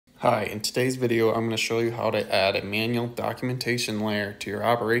Hi, in today's video I'm going to show you how to add a manual documentation layer to your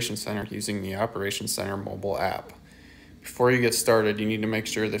Operations Center using the Operations Center mobile app. Before you get started, you need to make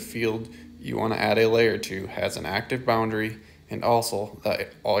sure the field you want to add a layer to has an active boundary and also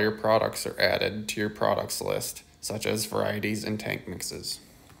that all your products are added to your products list, such as varieties and tank mixes.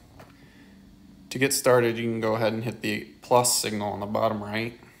 To get started, you can go ahead and hit the plus signal on the bottom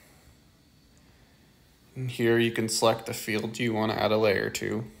right. And here you can select the field you want to add a layer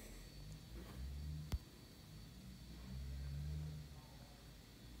to.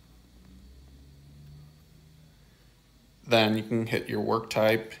 Then you can hit your work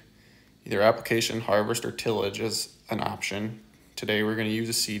type, either application, harvest, or tillage is an option. Today we're going to use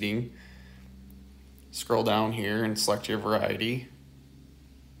a seeding. Scroll down here and select your variety.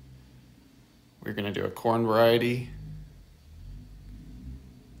 We're going to do a corn variety.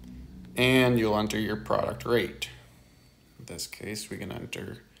 And you'll enter your product rate. In this case, we can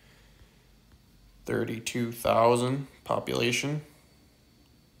enter 32,000 population.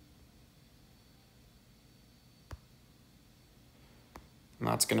 And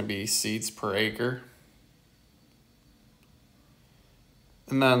that's going to be seeds per acre.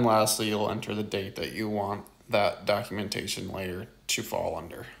 And then lastly, you'll enter the date that you want that documentation layer to fall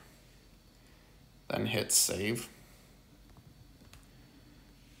under. Then hit save.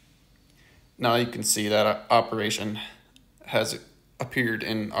 Now you can see that operation has appeared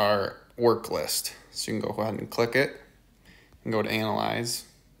in our work list. So you can go ahead and click it and go to analyze.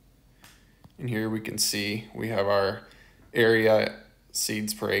 And here we can see we have our area,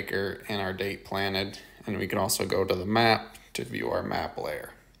 seeds per acre, and our date planted. And we can also go to the map to view our map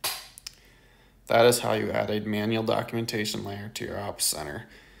layer. That is how you add a manual documentation layer to your Ops Center.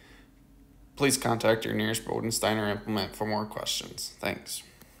 Please contact your nearest Bodensteiner implement for more questions. Thanks.